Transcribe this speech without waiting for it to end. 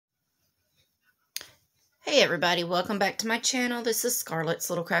Hey everybody, welcome back to my channel. This is Scarlett's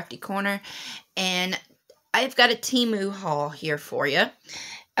Little Crafty Corner, and I've got a Temu haul here for you.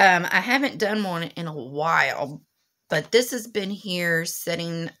 I haven't done one in a while, but this has been here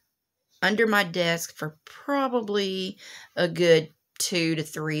sitting under my desk for probably a good 2 to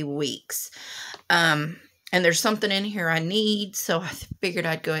 3 weeks. And there's something in here I need, so I figured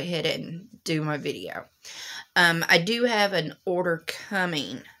I'd go ahead and do my video. I do have an order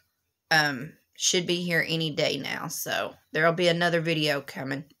coming. Should be here any day now, so there'll be another video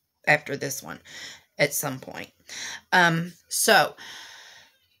coming after this one at some point. So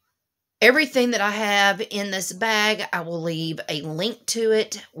everything that I have in this bag, I will leave a link to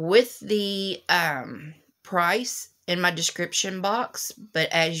it with the price in my description box. But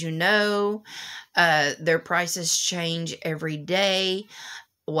as you know, their prices change every day.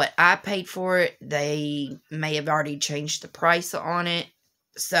 What I paid for it, they may have already changed the price on it.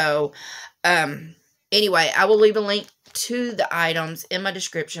 So, anyway, I will leave a link to the items in my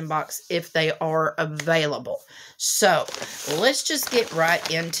description box if they are available. So, let's just get right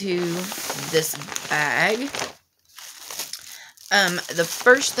into this bag. The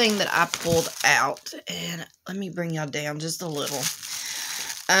first thing that I pulled out, and let me bring y'all down just a little.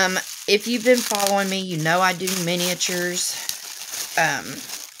 If you've been following me, you know I do miniatures.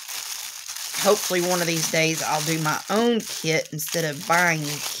 Hopefully one of these days I'll do my own kit instead of buying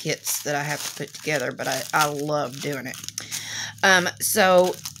kits that I have to put together, but I love doing it.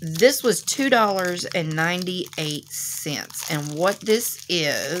 So this was $2.98, and what this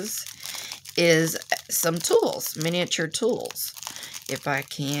is some tools, miniature tools, if I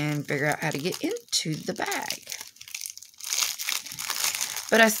can figure out how to get into the bag.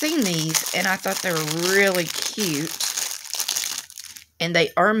 But I seen these, and I thought they were really cute, and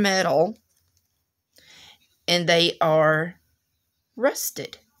they are metal. And they are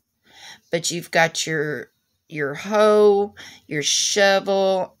rusted. But you've got your hoe, your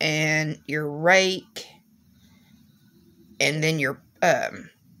shovel, and your rake. And then your, oh,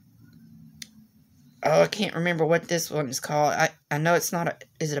 I can't remember what this one is called. I know it's not a,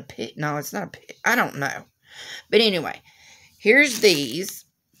 is it a pick? No, it's not a pick. I don't know. But anyway, here's these.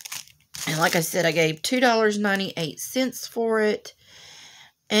 And like I said, I gave $2.98 for it.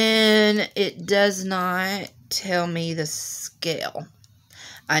 And it does not tell me the scale.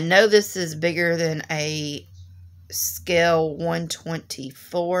 I know this is bigger than a scale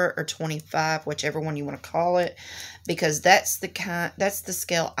 124 or 25, whichever one you want to call it, because that's the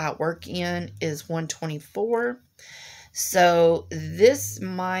scale I work in is 124. So this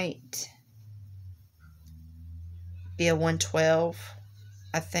might be a 112,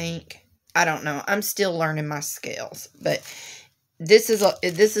 I think. I don't know. I'm still learning my scales, but this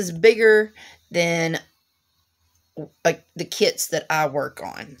is bigger than like the kits that I work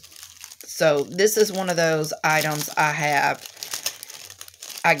on. So this is one of those items I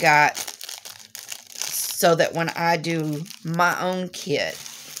got so that when I do my own kit,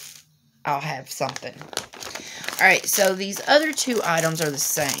 I'll have something. Alright, so these other two items are the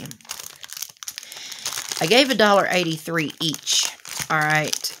same. I gave $1.83 each.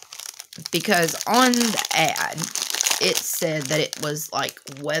 Alright, because on the ad, it said that it was like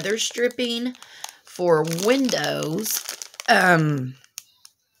weather stripping for windows to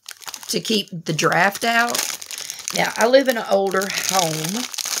keep the draft out. Now, I live in an older home.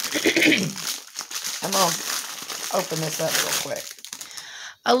 I'm going to open this up real quick.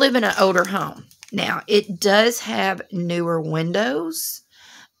 I live in an older home. Now, it does have newer windows,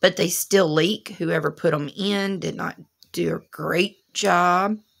 but they still leak. Whoever put them in did not do a great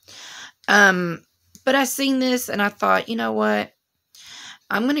job. But I seen this and I thought, you know what?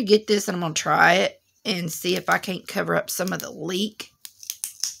 I'm going to get this and I'm going to try it and see if I can't cover up some of the leak.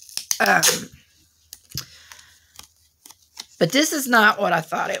 But this is not what I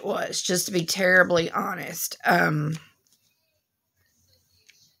thought it was, just to be terribly honest. And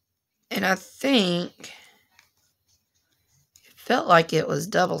I think it felt like it was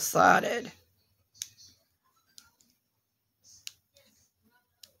double-sided.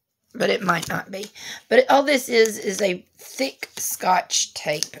 But it might not be. But all this is a thick Scotch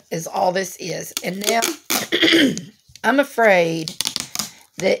tape is all this is. And now I'm afraid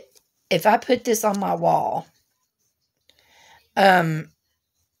that if I put this on my wall, when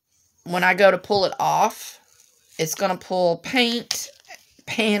I go to pull it off, it's going to pull paint,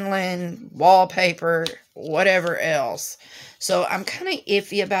 paneling, wallpaper, whatever else. So I'm kind of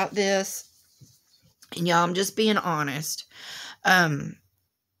iffy about this. And y'all, I'm just being honest.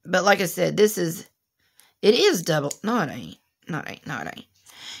 But like I said, it is double. No, it ain't. No, it ain't. No, it ain't.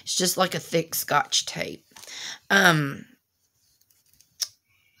 It's just like a thick Scotch tape.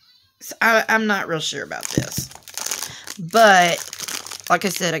 So I'm not real sure about this. But, like I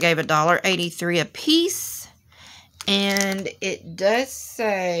said, I gave $1.83 a piece. And it does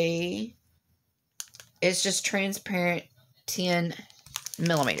say it's just transparent 10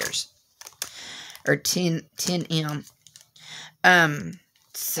 millimeters. Or 10 M.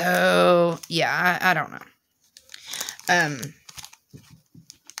 So, yeah, I don't know.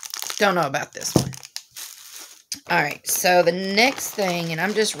 Don't know about this one. Alright, so the next thing, and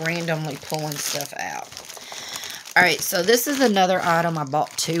I'm just randomly pulling stuff out. Alright, so this is another item I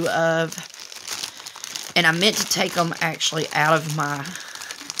bought 2 of. And I meant to take them actually out of my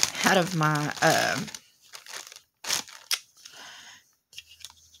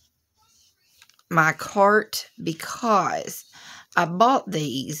my cart, because I bought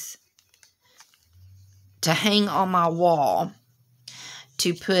these to hang on my wall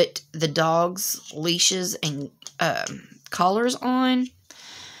to put the dog's leashes and collars on.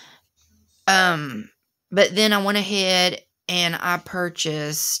 But then I went ahead and I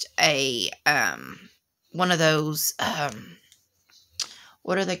purchased a one of those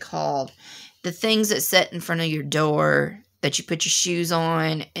what are they called? The things that sit in front of your door that you put your shoes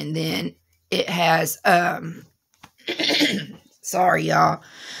on, and then it has sorry y'all.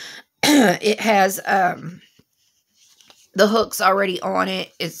 It has the hooks already on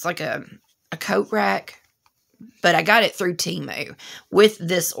it. It's like a coat rack. But I got it through Temu with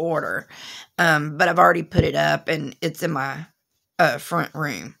this order. But I've already put it up, and it's in my front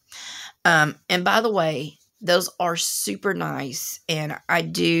room. And by the way, those are super nice, and I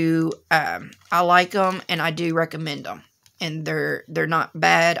do, I like them, and I do recommend them. And they're not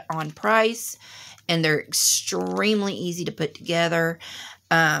bad on price, and they're extremely easy to put together.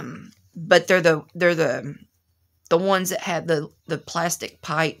 But they're the ones that have the plastic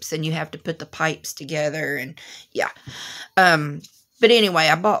pipes, and you have to put the pipes together, and yeah. But anyway,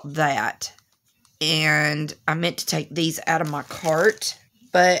 I bought that, and I meant to take these out of my cart,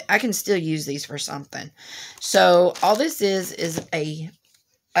 but I can still use these for something. So all this is a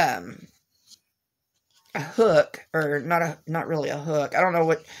hook, or not really a hook. I don't know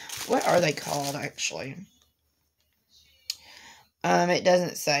what are they called actually. It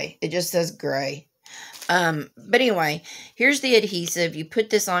doesn't say. It just says gray. But anyway, here's the adhesive. You put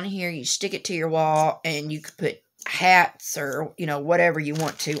this on here, you stick it to your wall, and you could put hats or, whatever you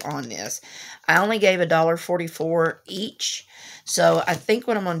want to on this. I only gave $1.44 each. So I think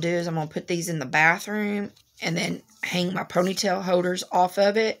what I'm going to do is I'm going to put these in the bathroom and then hang my ponytail holders off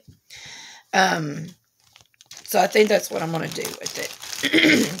of it. So I think that's what I'm going to do with it.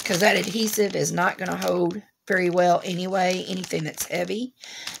 Because that adhesive is not going to hold very well anyway, anything that's heavy.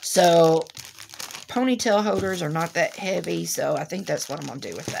 So ponytail holders are not that heavy, so I think that's what I'm going to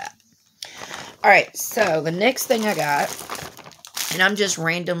do with that. Alright, so the next thing I got, and I'm just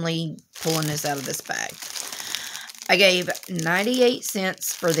randomly pulling this out of this bag. I gave 98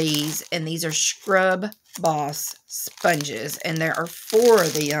 cents for these, and these are Scrub Boss sponges, and there are 4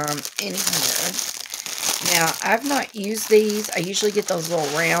 of them in here. Now, I've not used these. I usually get those little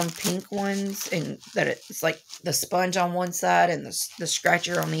round pink ones, and that it's like the sponge on one side and the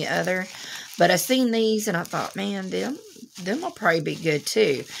scratcher on the other. But I seen these, and I thought, man, them will probably be good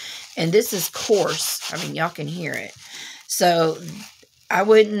too. And this is coarse. I mean, y'all can hear it. So I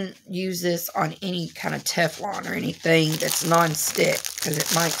wouldn't use this on any kind of Teflon or anything that's non-stick, because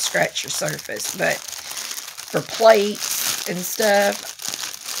it might scratch your surface. But for plates and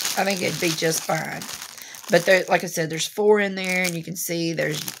stuff, I think it'd be just fine. But there, like I said, there's 4 in there, and you can see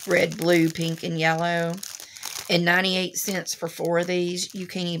there's red, blue, pink, and yellow. And 98 cents for 4 of these. You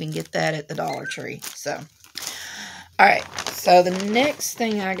can't even get that at the Dollar Tree. So, alright. So, the next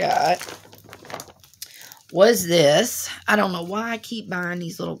thing I got was this. I don't know why I keep buying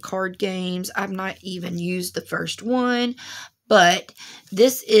these little card games. I've not even used the first one. But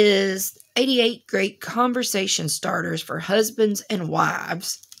this is 88 great conversation starters for husbands and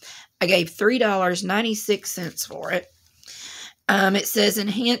wives. I gave $3.96 for it. It says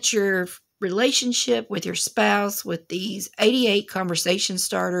enhance your relationship with your spouse with these 88 conversation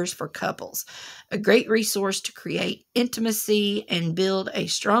starters for couples. A great resource to create intimacy and build a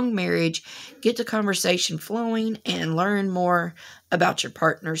strong marriage. Get the conversation flowing and learn more about your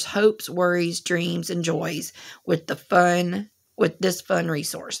partner's hopes, worries, dreams, and joys with this fun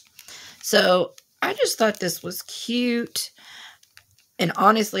resource. So I just thought this was cute. And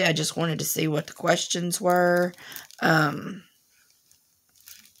honestly, I just wanted to see what the questions were. Let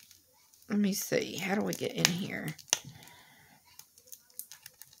me see. How do we get in here?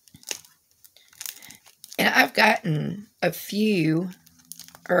 And I've gotten a few,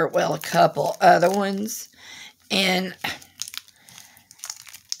 or well, a couple other ones. And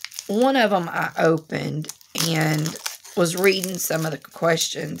one of them I opened and was reading some of the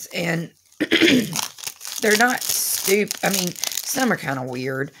questions, and they're not stupid. I mean, some are kind of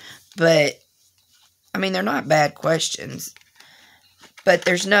weird, but I mean, they're not bad questions. But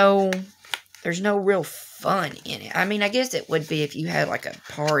there's no real fun in it. I mean, I guess it would be if you had like a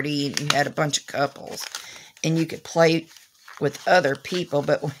party and you had a bunch of couples and you could play with other people,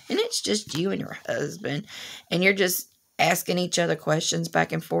 but when it's just you and your husband and you're just asking each other questions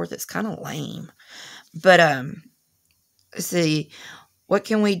back and forth, it's kind of lame. But let's see, what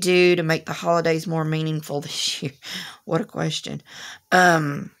can we do to make the holidays more meaningful this year? What a question.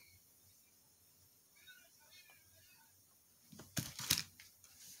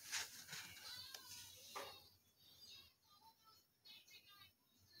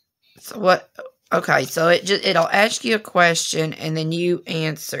 So what? Okay, so it'll ask you a question and then you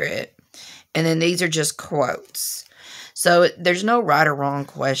answer it, and then these are just quotes. So there's no right or wrong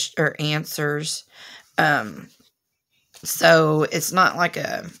question or answers. So it's not like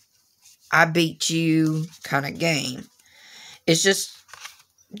a I beat you kind of game. It's just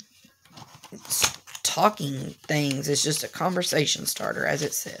talking things. It's just a conversation starter, as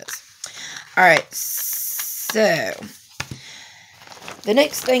it says. All right, so the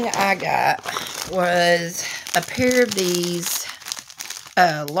next thing I got was a pair of these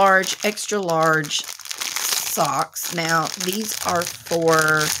extra large socks. Now, these are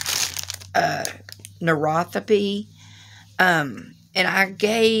for neuropathy. And I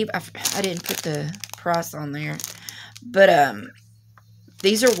didn't put the price on there, but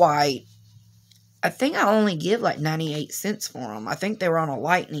these are white. I think I only give like 98 cents for them. I think they were on a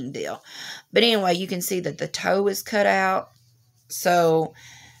lightning deal. But anyway, you can see that the toe is cut out. So,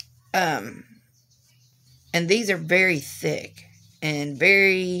 and these are very thick and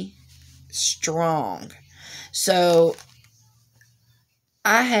very strong. So,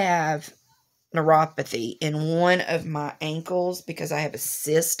 I have neuropathy in one of my ankles because I have a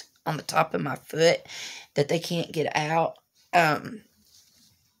cyst on the top of my foot that they can't get out.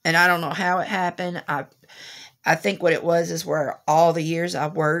 And I don't know how it happened. I think what it was is where all the years I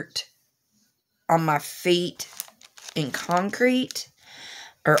worked on my feet in concrete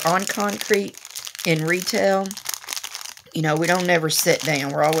or on concrete in retail, you know, we don't never sit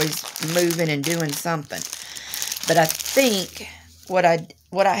down. We're always moving and doing something. But I think what I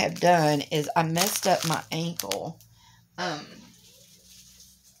have done is I messed up my ankle.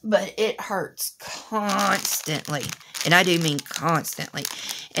 But it hurts constantly. And I do mean constantly.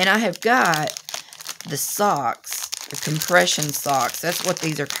 And I have got the socks, the compression socks. That's what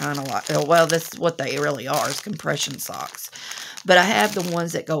these are kind of like. Well, that's what they really are, is compression socks. But I have the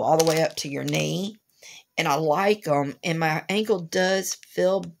ones that go all the way up to your knee. And I like them. And my ankle does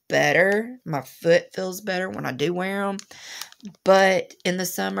feel better. My foot feels better when I do wear them. But in the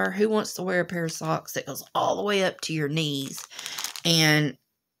summer, who wants to wear a pair of socks that goes all the way up to your knees? And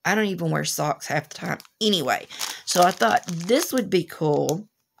I don't even wear socks half the time anyway. So I thought this would be cool,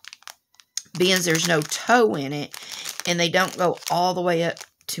 being there's no toe in it, and they don't go all the way up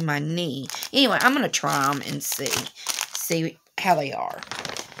to my knee. Anyway, I'm going to try them and see how they are.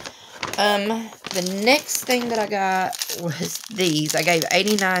 The next thing that I got was these. I gave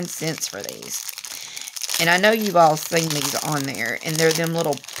 89 cents for these. And I know you've all seen these on there, and they're them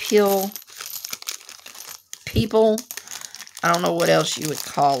little people. I don't know what else you would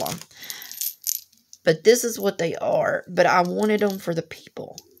call them. But this is what they are. But I wanted them for the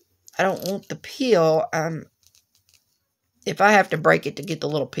people. I don't want the peel. If I have to break it to get the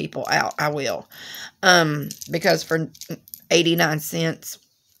little people out, I will. Because for 89 cents,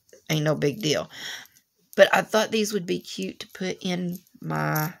 ain't no big deal. But I thought these would be cute to put in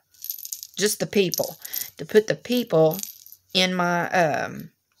my, just the people. To put the people in my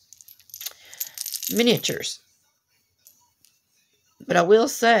miniatures. But I will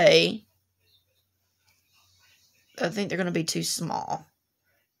say, I think they're going to be too small.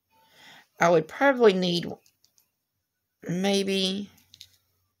 I would probably need maybe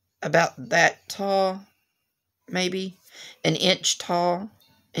about that tall. Maybe an inch tall.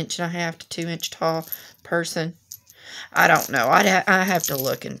 1.5 inches to 2 inch tall person. I don't know. I have to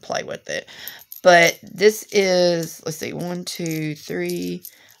look and play with it. But this is, let's see, 1, 2, 3,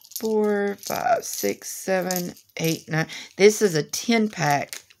 4, 5, 6, 7, 8, 9. This is a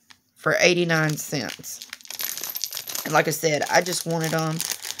 10-pack for 89 cents. And like I said, I just wanted them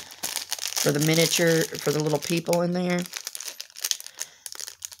for the miniature, for the little people in there.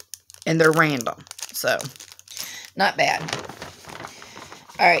 And they're random. So, not bad.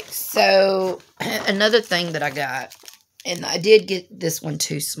 Alright, so another thing that I got, and I did get this one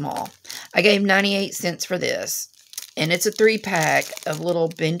too small. I gave 98 cents for this. And it's a 3-pack of little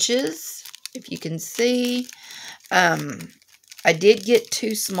benches, if you can see. I did get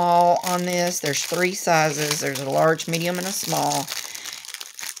 2 small on this. There's 3 sizes. There's a large, medium, and a small.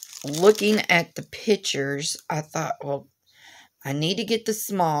 Looking at the pictures, I thought, well, I need to get the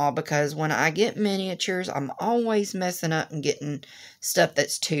small because when I get miniatures, I'm always messing up and getting stuff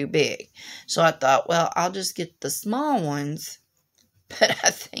that's too big. So I thought, well, I'll just get the small ones. But I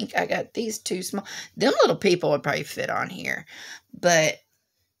think I got these 2 small. Them little people would probably fit on here. But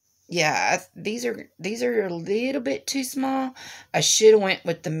yeah, these are a little bit too small. I should have went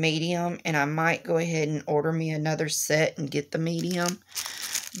with the medium, and I might go ahead and order me another set and get the medium.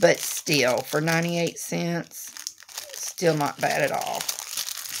 But still, for 98 cents, still not bad at all.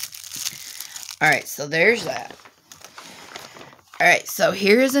 Alright, so there's that. Alright, so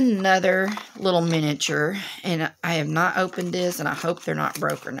here's another little miniature, and I have not opened this, and I hope they're not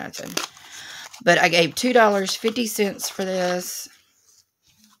broke or nothing. But I gave $2.50 for this.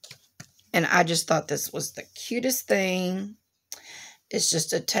 And I just thought this was the cutest thing. It's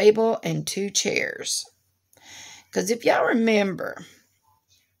just a table and 2 chairs. Because if y'all remember,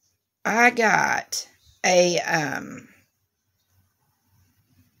 I got a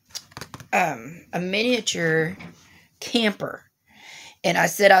miniature camper. And I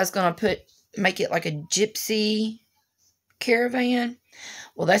said I was going to make it like a gypsy caravan.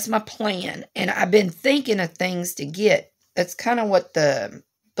 Well, that's my plan. And I've been thinking of things to get. That's kind of what the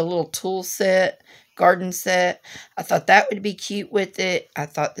little tool set, garden set. I thought that would be cute with it. I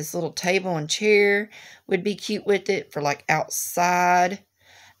thought this little table and chair would be cute with it for like outside.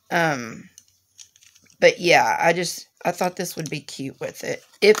 But yeah, I thought this would be cute with it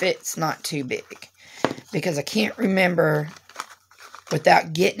if it's not too big. Because I can't remember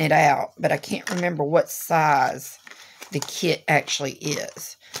without getting it out, but I can't remember what size the kit actually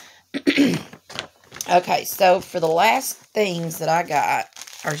is. Okay, so for the last things that I got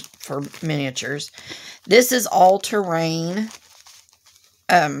are for miniatures. This is all-terrain.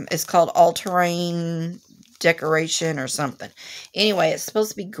 It's called all-terrain decoration or something. Anyway, it's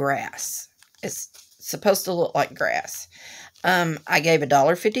supposed to be grass. It's supposed to look like grass. I gave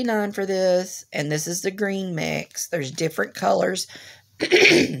 $1.59 for this, and this is the green mix. There's different colors.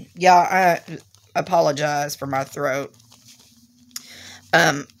 Y'all, I apologize for my throat.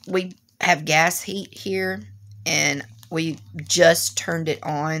 We have gas heat here, and we just turned it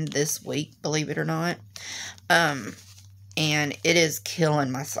on this week, believe it or not. And it is killing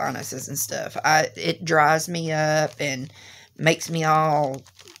my sinuses and stuff. It dries me up and makes me all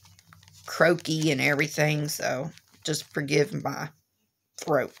croaky and everything, so just forgive my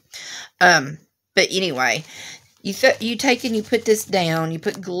throat. But anyway, you take and you put this down, you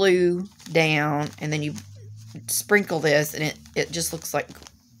put glue down, and then you sprinkle this, and it just looks like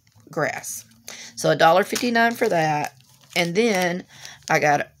grass. So $1.59 for that. And then I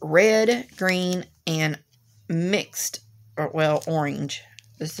got red, green, and mixed, well, orange.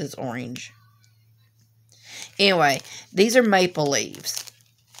 This is orange. Anyway, these are maple leaves.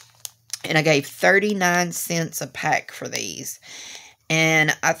 And I gave 39 cents a pack for these.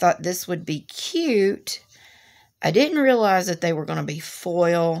 And I thought this would be cute. I didn't realize that they were going to be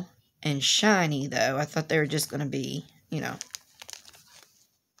foil and shiny, though. I thought they were just going to be, you know,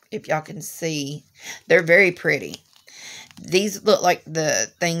 if y'all can see, they're very pretty. These look like the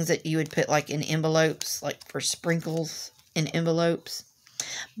things that you would put like in envelopes, like for sprinkles in envelopes.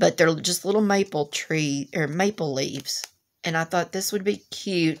 But they're just little maple tree or maple leaves. And I thought this would be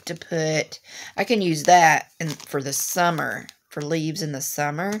cute to put. I can use that for the summer, for leaves in the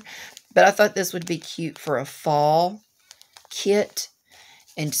summer. But I thought this would be cute for a fall kit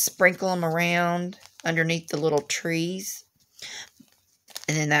and sprinkle them around underneath the little trees.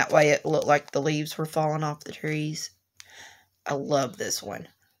 And then that way it looked like the leaves were falling off the trees. I love this one.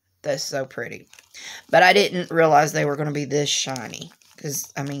 That's so pretty. But I didn't realize they were going to be this shiny.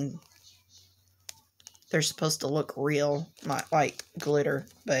 Because, I mean, they're supposed to look real, not like glitter.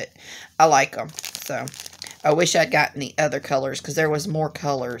 But I like them. So, I wish I'd gotten the other colors. Because there was more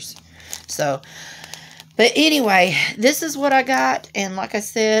colors. So, but anyway, this is what I got. And like I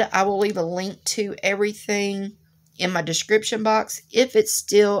said, I will leave a link to everything in my description box. If it's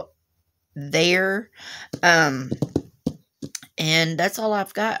still there. And that's all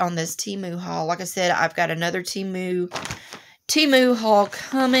I've got on this Temu haul. Like I said, I've got another Temu haul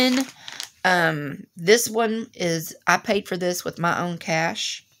coming. This one is, I paid for this with my own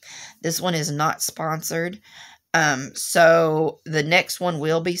cash. This one is not sponsored. So the next one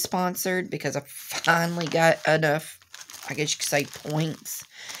will be sponsored because I finally got enough, I guess you could say, points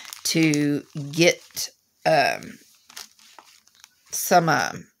to get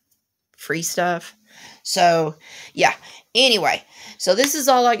some free stuff. So, yeah. Anyway, so this is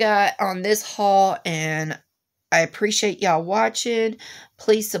all I got on this haul, and I appreciate y'all watching.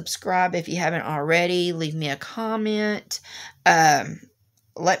 Please subscribe if you haven't already. Leave me a comment.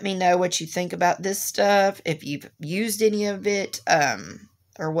 Let me know what you think about this stuff, if you've used any of it,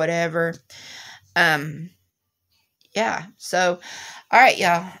 or whatever. Yeah. So, all right,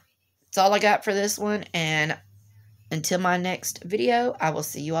 y'all. That's all I got for this one, and until my next video, I will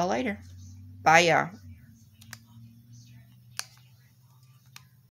see you all later. Bye, y'all.